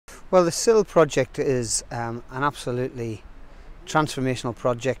Well, the Sill project is an absolutely transformational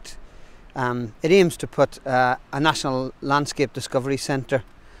project. It aims to put a national landscape discovery centre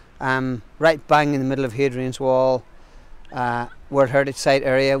right bang in the middle of Hadrian's Wall, World Heritage Site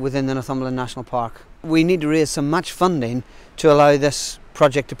area within the Northumberland National Park. We need to raise some match funding to allow this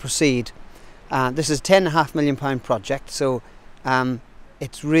project to proceed. This is a £10.5 million project, so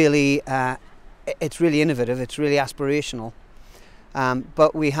it's really innovative, it's really aspirational.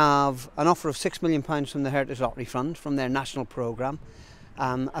 But we have an offer of £6 million from the Heritage Lottery Fund from their national programme.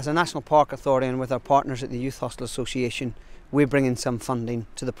 As a National Park Authority and with our partners at the Youth Hostel Association, we're bringing some funding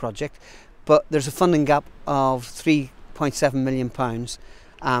to the project. But there's a funding gap of £3.7 million,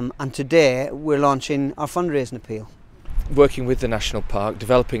 and today we're launching our fundraising appeal. Working with the National Park,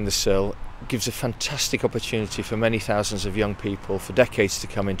 developing the Sill, gives a fantastic opportunity for many thousands of young people for decades to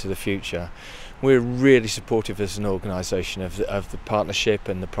come into the future. We're really supportive as an organisation of the partnership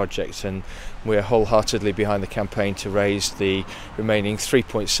and the project, and we're wholeheartedly behind the campaign to raise the remaining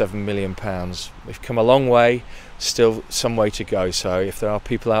 £3.7 million. We've come a long way, still some way to go, so if there are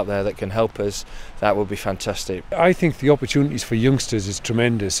people out there that can help us, that would be fantastic. I think the opportunities for youngsters is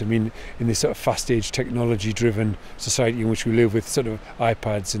tremendous. I mean, in this sort of fast-age, technology-driven society in which we live with sort of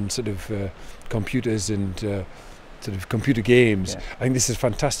iPads and sort of computers and sort of computer games, yeah. I think this is a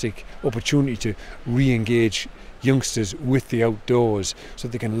fantastic opportunity to re-engage youngsters with the outdoors so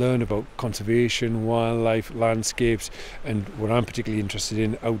they can learn about conservation, wildlife, landscapes, and what I'm particularly interested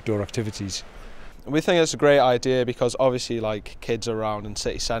in, outdoor activities. We think it's a great idea because obviously like kids are around in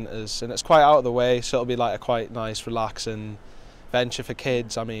city centres and it's quite out of the way, so it'll be like a quite nice relaxing venture for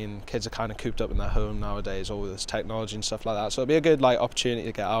kids. I mean, kids are kind of cooped up in their home nowadays, all this technology and stuff like that, so it'll be a good like opportunity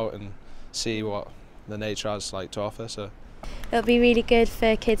to get out and see what the nature has like to offer. So it'll be really good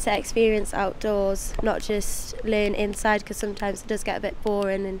for kids to experience outdoors, not just learn inside, because sometimes it does get a bit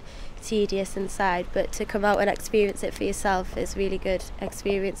boring and tedious inside, but to come out and experience it for yourself is really good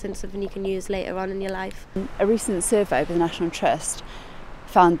experience and something you can use later on in your life. A recent survey with the National Trust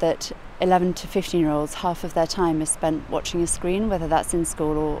found that 11 to 15-year-olds, half of their time is spent watching a screen, whether that's in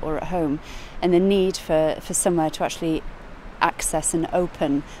school or at home, and the need for somewhere to actually access and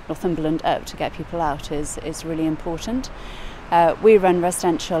open Northumberland up to get people out is really important. We run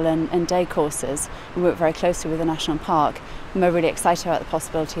residential and day courses and work very closely with the National Park, and we're really excited about the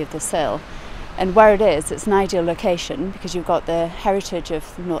possibility of the Sill. And where it is, it's an ideal location because you've got the heritage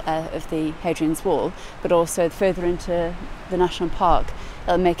of the Hadrian's Wall, but also further into the National Park,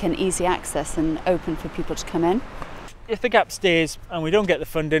 it'll make an easy access and open for people to come in. If the gap stays and we don't get the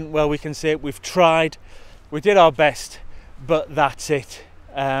funding, well, we can say we've tried, we did our best, but that's it.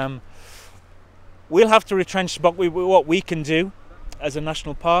 We'll have to retrench what we can do as a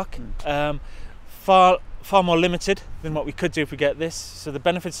national park, far more limited than what we could do if we get this, so the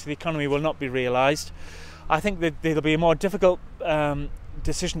benefits to the economy will not be realised. I think that there'll be a more difficult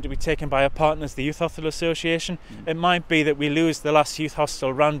decision to be taken by our partners, the Youth Hostel Association. It might be that we lose the last youth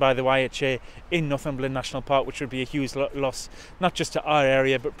hostel run by the YHA in Northumberland National Park, which would be a huge loss, not just to our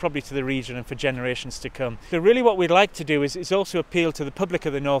area, but probably to the region and for generations to come. So really what we'd like to do is also appeal to the public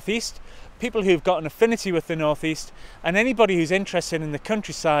of the North East, people who've got an affinity with the North East, and anybody who's interested in the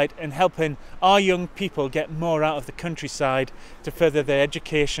countryside and helping our young people get more out of the countryside to further their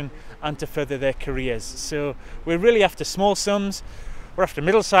education and to further their careers. So we're really after small sums, we're after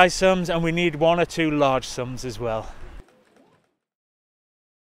middle-sized sums, and we need one or two large sums as well.